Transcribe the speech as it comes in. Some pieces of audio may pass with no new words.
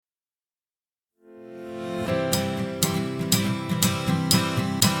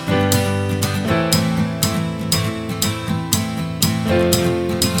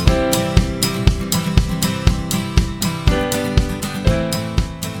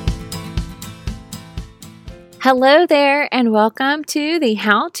Hello there, and welcome to the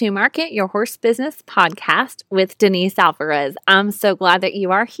How to Market Your Horse Business podcast with Denise Alvarez. I'm so glad that you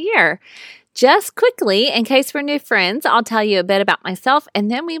are here. Just quickly, in case we're new friends, I'll tell you a bit about myself,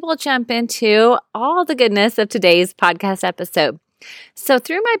 and then we will jump into all the goodness of today's podcast episode. So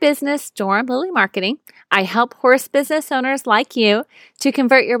through my business, Storm Lily Marketing, I help horse business owners like you to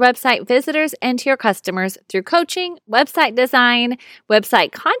convert your website visitors into your customers through coaching, website design,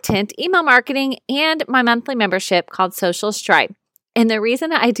 website content, email marketing, and my monthly membership called Social Stride. And the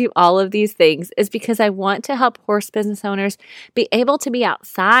reason I do all of these things is because I want to help horse business owners be able to be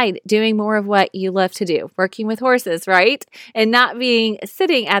outside doing more of what you love to do, working with horses, right? And not being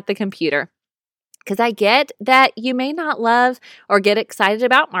sitting at the computer. Because I get that you may not love or get excited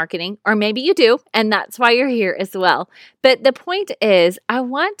about marketing, or maybe you do, and that's why you're here as well. But the point is, I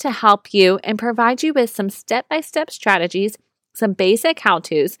want to help you and provide you with some step-by-step strategies, some basic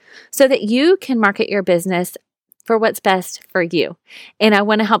how-tos, so that you can market your business for what's best for you. And I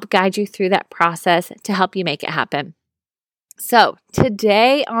want to help guide you through that process to help you make it happen. So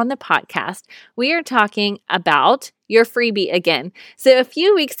today on the podcast, we are talking about your freebie again. So a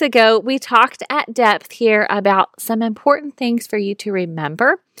few weeks ago, we talked at depth here about some important things for you to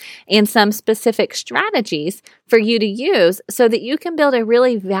remember and some specific strategies for you to use so that you can build a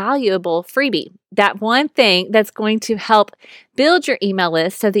really valuable freebie. That one thing that's going to help build your email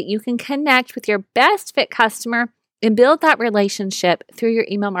list so that you can connect with your best fit customer and build that relationship through your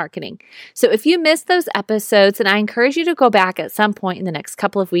email marketing. So if you missed those episodes, and I encourage you to go back at some point in the next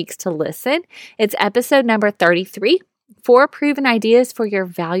couple of weeks to listen, it's episode number 33, 4 proven ideas for your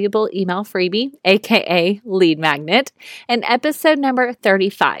valuable email freebie, aka lead magnet, and episode number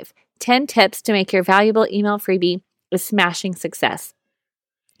 35, 10 tips to make your valuable email freebie a smashing success.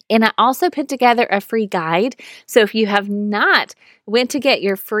 And I also put together a free guide. So if you have not went to get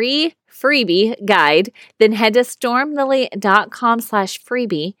your free freebie guide, then head to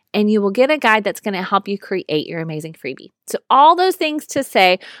stormlily.com/freebie and you will get a guide that's going to help you create your amazing freebie. So all those things to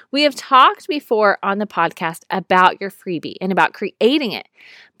say, we have talked before on the podcast about your freebie and about creating it.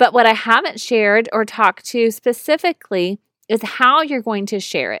 But what I haven't shared or talked to specifically is how you're going to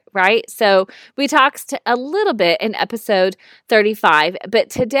share it, right? So we talked a little bit in episode 35, but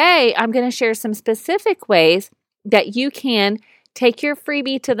today I'm going to share some specific ways that you can take your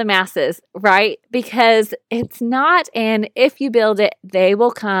freebie to the masses, right? Because it's not an if you build it, they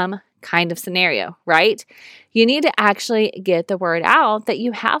will come kind of scenario, right? You need to actually get the word out that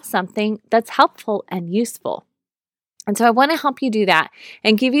you have something that's helpful and useful. And so I want to help you do that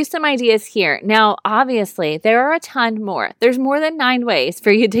and give you some ideas here. Now, obviously, there are a ton more. There's more than 9 ways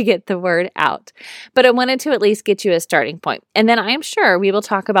for you to get the word out. But I wanted to at least get you a starting point. And then I am sure we will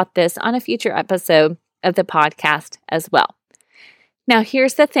talk about this on a future episode of the podcast as well. Now,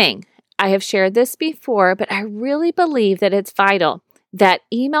 here's the thing. I have shared this before, but I really believe that it's vital that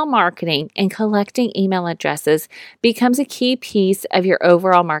email marketing and collecting email addresses becomes a key piece of your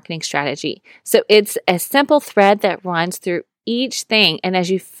overall marketing strategy. So it's a simple thread that runs through each thing. And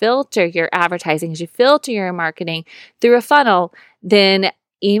as you filter your advertising, as you filter your marketing through a funnel, then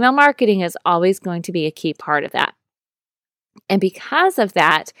email marketing is always going to be a key part of that. And because of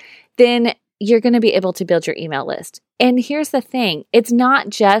that, then you're going to be able to build your email list. And here's the thing, it's not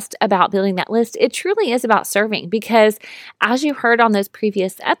just about building that list. It truly is about serving because as you heard on those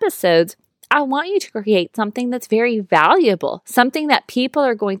previous episodes, I want you to create something that's very valuable, something that people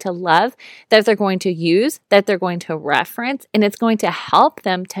are going to love, that they're going to use, that they're going to reference, and it's going to help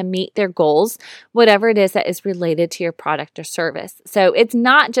them to meet their goals, whatever it is that is related to your product or service. So it's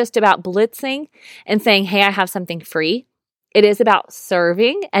not just about blitzing and saying, hey, I have something free. It is about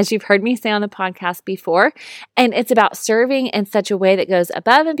serving, as you've heard me say on the podcast before, and it's about serving in such a way that goes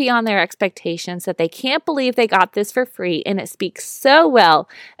above and beyond their expectations that they can't believe they got this for free, and it speaks so well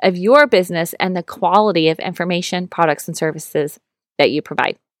of your business and the quality of information, products, and services that you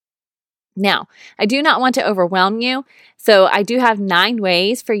provide. Now, I do not want to overwhelm you, so I do have 9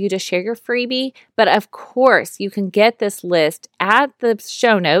 ways for you to share your freebie, but of course, you can get this list at the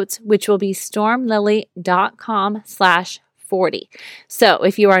show notes, which will be stormlily.com/40. So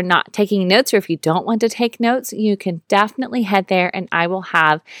if you are not taking notes or if you don't want to take notes, you can definitely head there and I will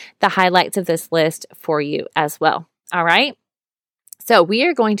have the highlights of this list for you as well. All right. So we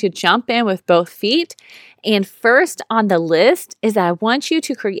are going to jump in with both feet. And first on the list is I want you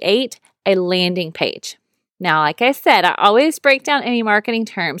to create a landing page. Now, like I said, I always break down any marketing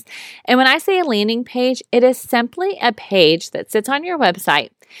terms. And when I say a landing page, it is simply a page that sits on your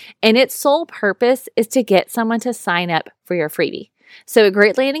website and its sole purpose is to get someone to sign up for your freebie. So a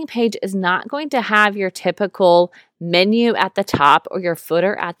great landing page is not going to have your typical menu at the top or your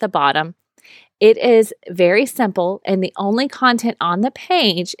footer at the bottom. It is very simple, and the only content on the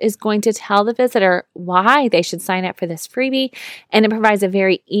page is going to tell the visitor why they should sign up for this freebie, and it provides a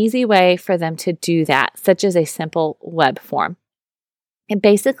very easy way for them to do that, such as a simple web form. It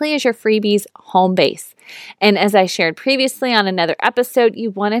basically is your freebies home base. And as I shared previously on another episode,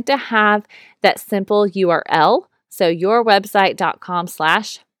 you wanted to have that simple URL. So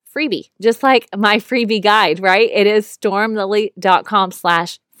yourwebsite.com/freebie, just like my freebie guide, right? It is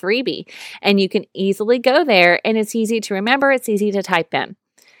stormlily.com/freebie. And you can easily go there, and it's easy to remember. It's easy to type in.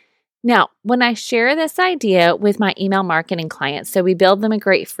 Now, when I share this idea with my email marketing clients, so we build them a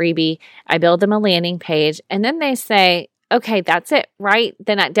great freebie, I build them a landing page, and then they say, okay, that's it, right?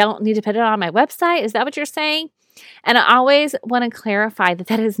 Then I don't need to put it on my website. Is that what you're saying? And I always want to clarify that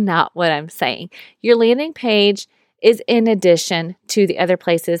that is not what I'm saying. Your landing page is in addition to the other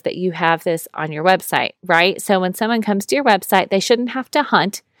places that you have this on your website, right? So when someone comes to your website, they shouldn't have to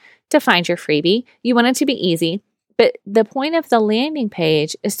hunt to find your freebie. You want it to be easy. But the point of the landing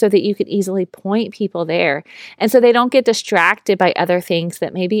page is so that you could easily point people there. And so they don't get distracted by other things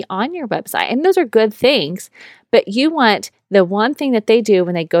that may be on your website. And those are good things, but you want the one thing that they do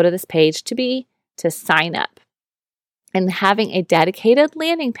when they go to this page to be to sign up. And having a dedicated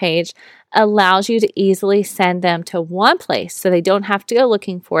landing page allows you to easily send them to one place so they don't have to go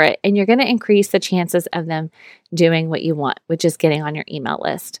looking for it. And you're going to increase the chances of them doing what you want, which is getting on your email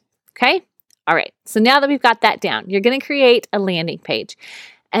list. Okay? All right, so now that we've got that down, you're going to create a landing page.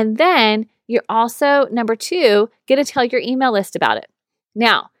 And then you're also, number 2, going to tell your email list about it.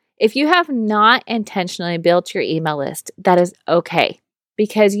 Now, if you have not intentionally built your email list, that is okay,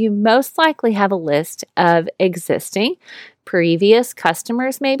 because you most likely have a list of existing previous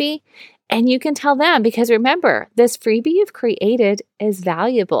customers maybe, and you can tell them, because remember, this freebie you've created is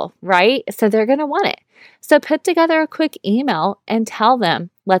valuable, right? So they're going to want it. So put together a quick email and tell them,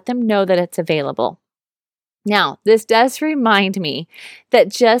 let them know that it's available. Now, this does remind me that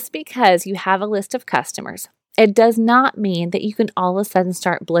just because you have a list of customers, it does not mean that you can all of a sudden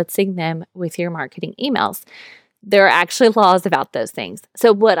start blitzing them with your marketing emails. There are actually laws about those things.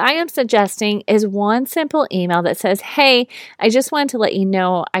 So what I am suggesting is one simple email that says, hey, I just wanted to let you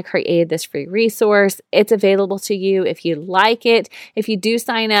know I created this free resource. It's available to you if you like it. If you do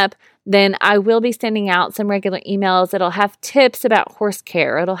sign up, then I will be sending out some regular emails. It'll have tips about horse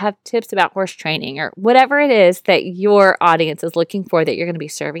care. It'll have tips about horse training or whatever it is that your audience is looking for that you're going to be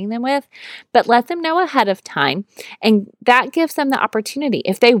serving them with. But let them know ahead of time. And that gives them the opportunity.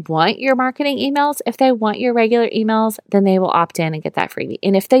 If they want your marketing emails, if they want your regular emails, then they will opt in and get that freebie.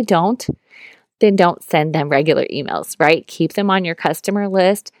 And if they don't, then don't send them regular emails, right? Keep them on your customer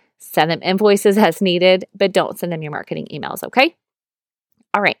list. Send them invoices as needed, but don't send them your marketing emails, okay?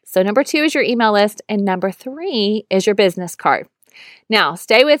 All right, so number 2 is your email list, and number 3 is your business card. Now,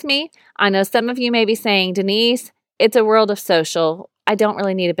 stay with me. I know some of you may be saying, Denise, it's a world of social. I don't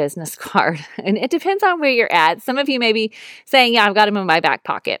really need a business card. And it depends on where you're at. Some of you may be saying, yeah, I've got them in my back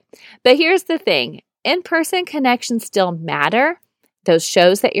pocket. But here's the thing. In-person connections still matter. Those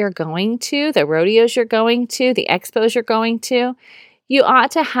shows that you're going to, the rodeos you're going to, the expos you're going to, you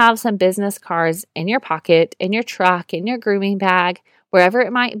ought to have some business cards in your pocket, in your truck, in your grooming bag, wherever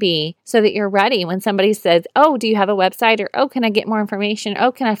it might be, so that you're ready when somebody says, oh, do you have a website? Or, oh, can I get more information?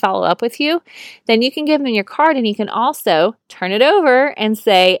 Oh, can I follow up with you? Then you can give them your card, and you can also turn it over and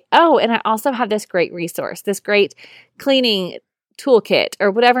say, oh, and I also have this great resource, this great cleaning toolkit, or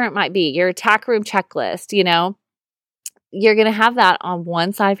whatever it might be, your tack room checklist, you're going to have that on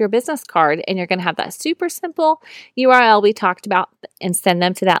one side of your business card, and you're going to have that super simple URL we talked about and send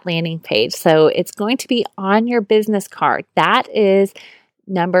them to that landing page. So it's going to be on your business card. That is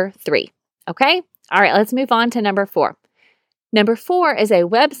number 3. Okay. All right. Let's move on to number 4. Number 4 is a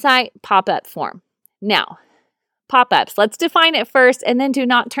website pop-up form. Now, pop-ups, let's define it first, and then do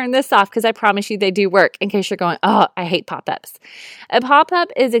not turn this off, because I promise you they do work, in case you're going, oh, I hate pop-ups. A pop-up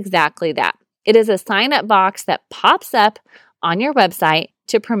is exactly that. It is a sign-up box that pops up on your website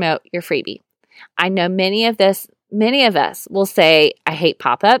to promote your freebie. I know many of us will say, I hate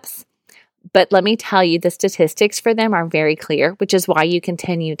pop-ups, but let me tell you, the statistics for them are very clear, which is why you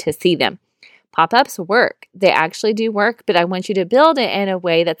continue to see them. Pop-ups work. They actually do work, but I want you to build it in a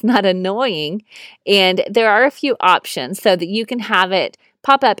way that's not annoying. And there are a few options so that you can have it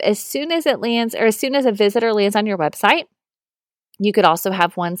pop up as soon as it lands, or as soon as a visitor lands on your website. You could also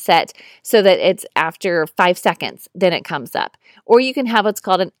have one set so that it's after 5 seconds, then it comes up. Or you can have what's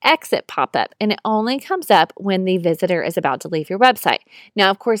called an exit pop-up, and it only comes up when the visitor is about to leave your website.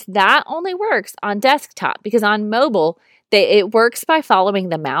 Now, of course, that only works on desktop, because on mobile, it works by following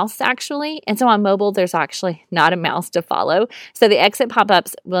the mouse, actually. And so on mobile, there's actually not a mouse to follow. So the exit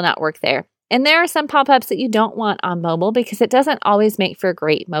pop-ups will not work there. And there are some pop-ups that you don't want on mobile because it doesn't always make for a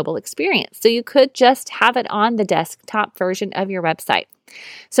great mobile experience. So you could just have it on the desktop version of your website.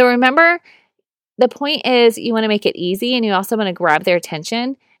 So remember, the point is you want to make it easy and you also want to grab their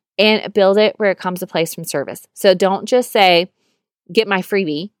attention and build it where it comes to place from service. So don't just say, get my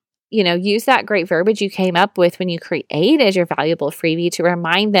freebie. Use that great verbiage you came up with when you created your valuable freebie to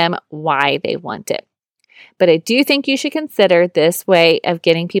remind them why they want it. But I do think you should consider this way of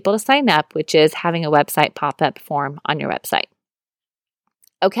getting people to sign up, which is having a website pop-up form on your website.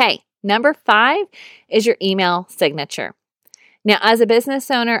 Okay, number 5 is your email signature. Now, as a business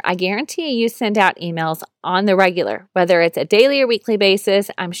owner, I guarantee you send out emails on the regular, whether it's a daily or weekly basis.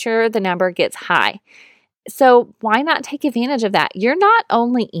 I'm sure the number gets high. So why not take advantage of that? You're not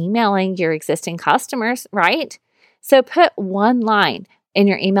only emailing your existing customers, right? So put one line in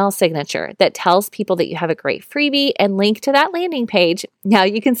your email signature that tells people that you have a great freebie and link to that landing page. Now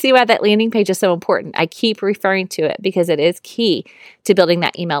you can see why that landing page is so important. I keep referring to it because it is key to building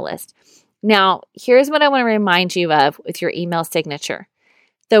that email list. Now, here's what I want to remind you of with your email signature.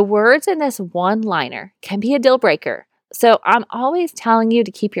 The words in this one-liner can be a deal breaker. So I'm always telling you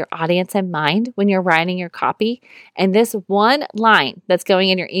to keep your audience in mind when you're writing your copy. And this one line that's going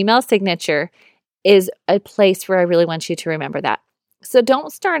in your email signature is a place where I really want you to remember that. So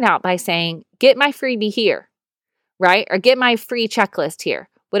don't start out by saying, get my freebie here, right? Or get my free checklist here,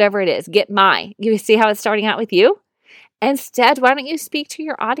 whatever it is, get my. You see how it's starting out with you? Instead, why don't you speak to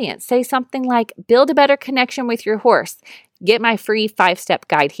your audience? Say something like, build a better connection with your horse. Get my free 5-step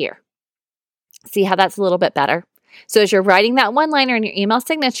guide here. See how that's a little bit better? So as you're writing that one-liner in your email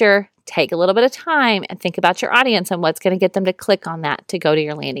signature, take a little bit of time and think about your audience and what's going to get them to click on that to go to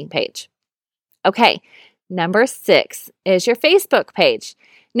your landing page. Okay. Number 6 is your Facebook page.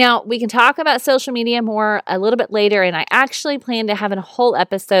 Now, we can talk about social media more a little bit later, and I actually plan to have a whole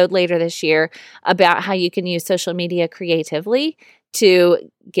episode later this year about how you can use social media creatively to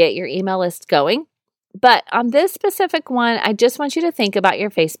get your email list going. But on this specific one, I just want you to think about your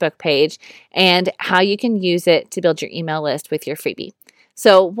Facebook page and how you can use it to build your email list with your freebie.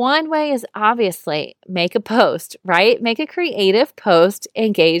 So one way is obviously make a post, right? Make a creative post,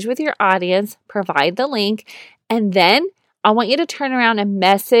 engage with your audience, provide the link, and then I want you to turn around and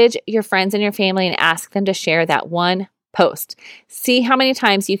message your friends and your family and ask them to share that one post. See how many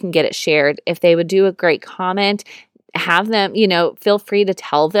times you can get it shared. If they would do a great comment, have them, feel free to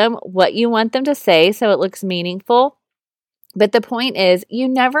tell them what you want them to say so it looks meaningful. But the point is, you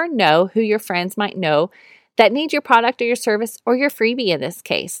never know who your friends might know that need your product or your service or your freebie in this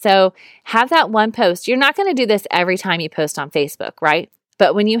case. So have that one post. You're not going to do this every time you post on Facebook, right?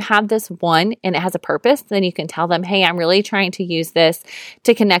 But when you have this one and it has a purpose, then you can tell them, hey, I'm really trying to use this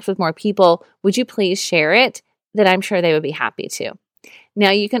to connect with more people. Would you please share it? Then I'm sure they would be happy to.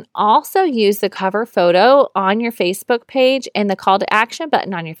 Now, you can also use the cover photo on your Facebook page and the call to action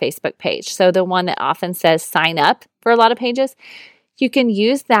button on your Facebook page. So the one that often says sign up for a lot of pages, you can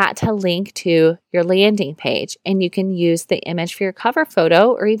use that to link to your landing page, and you can use the image for your cover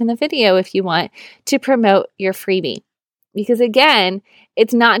photo or even the video if you want to promote your freebie. Because again,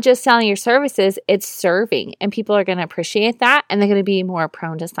 it's not just selling your services, it's serving, and people are going to appreciate that and they're going to be more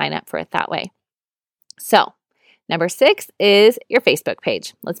prone to sign up for it that way. So, number 6 is your Facebook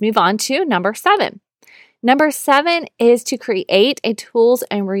page. Let's move on to number 7. Number 7 is to create a tools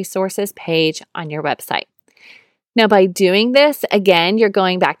and resources page on your website. Now, by doing this, again, you're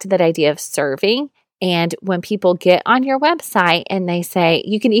going back to that idea of serving. And when people get on your website and they say,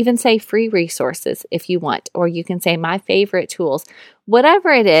 you can even say free resources if you want, or you can say my favorite tools, whatever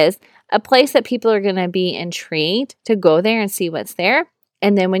it is, a place that people are going to be intrigued to go there and see what's there.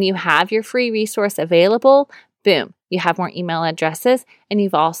 And then when you have your free resource available, boom, you have more email addresses and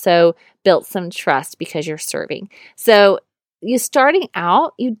you've also built some trust because you're serving. So you starting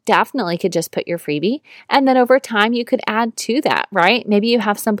out, you definitely could just put your freebie, and then over time you could add to that, right? Maybe you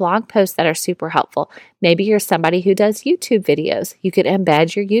have some blog posts that are super helpful. Maybe you're somebody who does YouTube videos. You could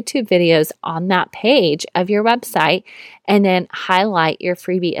embed your YouTube videos on that page of your website and then highlight your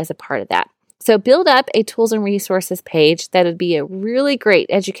freebie as a part of that. So build up a tools and resources page that would be a really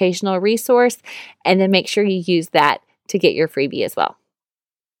great educational resource, and then make sure you use that to get your freebie as well.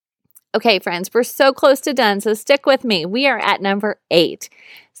 Okay, friends, we're so close to done, so stick with me. We are at number 8.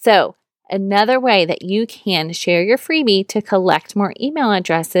 So another way that you can share your freebie to collect more email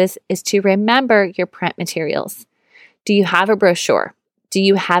addresses is to remember your print materials. Do you have a brochure? Do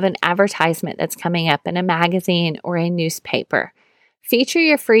you have an advertisement that's coming up in a magazine or a newspaper? Feature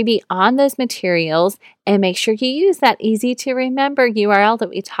your freebie on those materials and make sure you use that easy to remember URL that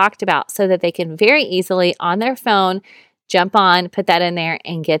we talked about so that they can very easily on their phone jump on, put that in there,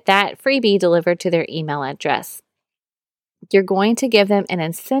 and get that freebie delivered to their email address. You're going to give them an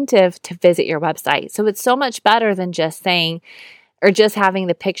incentive to visit your website. So it's so much better than just saying, or just having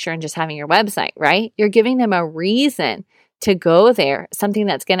the picture and just having your website, right? You're giving them a reason to go there, something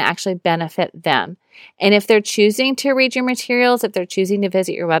that's going to actually benefit them. And if they're choosing to read your materials, if they're choosing to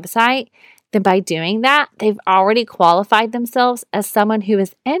visit your website, then by doing that, they've already qualified themselves as someone who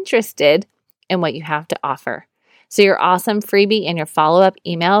is interested in what you have to offer. So your awesome freebie and your follow-up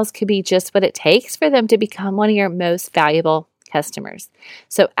emails could be just what it takes for them to become one of your most valuable customers.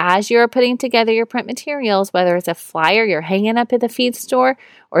 So as you're putting together your print materials, whether it's a flyer you're hanging up at the feed store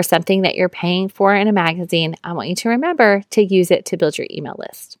or something that you're paying for in a magazine, I want you to remember to use it to build your email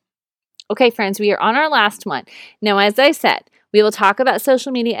list. Okay, friends, we are on our last one. Now, as I said, we will talk about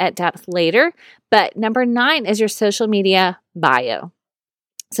social media at depth later, but number 9 is your social media bio.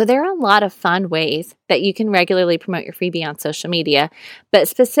 So there are a lot of fun ways that you can regularly promote your freebie on social media, but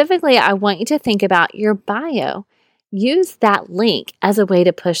specifically, I want you to think about your bio. Use that link as a way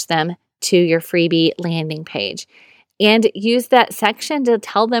to push them to your freebie landing page, and use that section to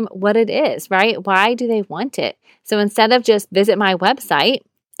tell them what it is, right? Why do they want it? So instead of just visit my website,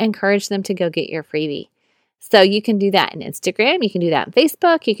 encourage them to go get your freebie. So you can do that in Instagram, you can do that in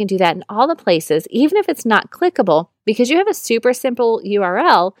Facebook, you can do that in all the places, even if it's not clickable, because you have a super simple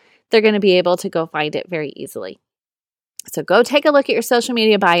URL, they're going to be able to go find it very easily. So go take a look at your social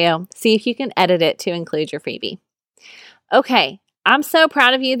media bio, see if you can edit it to include your freebie. Okay, I'm so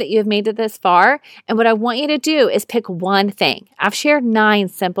proud of you that you have made it this far, and what I want you to do is pick one thing. I've shared 9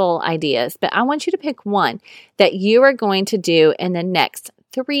 simple ideas, but I want you to pick one that you are going to do in the next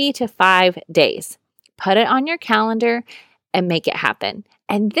 3 to 5 days. Put it on your calendar and make it happen.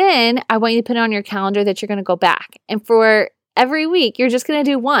 And then I want you to put it on your calendar that you're going to go back. And for every week, you're just going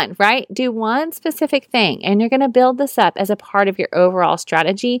to do one, right? Do one specific thing, and you're going to build this up as a part of your overall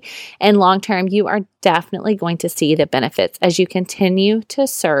strategy. And long-term, you are definitely going to see the benefits as you continue to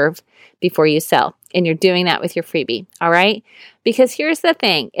serve before you sell. And you're doing that with your freebie, all right? Because here's the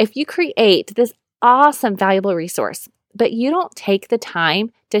thing. If you create this awesome, valuable resource, but you don't take the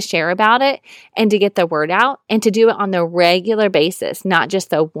time to share about it and to get the word out and to do it on the regular basis, not just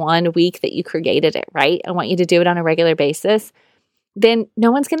the 1 week that you created it, right? I want you to do it on a regular basis. Then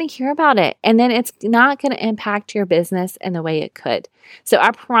no one's going to hear about it. And then it's not going to impact your business in the way it could. So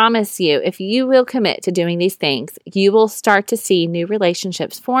I promise you, if you will commit to doing these things, you will start to see new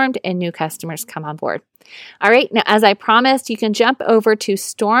relationships formed and new customers come on board. All right. Now, as I promised, you can jump over to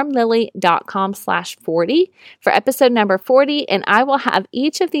stormlily.com/40 for episode number 40, and I will have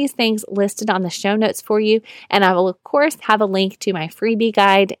each of these things listed on the show notes for you. And I will, of course, have a link to my freebie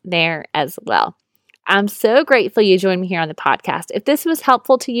guide there as well. I'm so grateful you joined me here on the podcast. If this was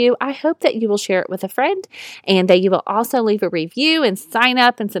helpful to you, I hope that you will share it with a friend and that you will also leave a review and sign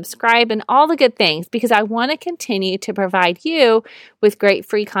up and subscribe and all the good things, because I want to continue to provide you with great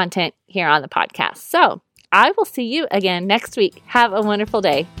free content here on the podcast. So I will see you again next week. Have a wonderful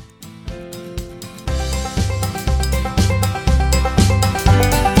day.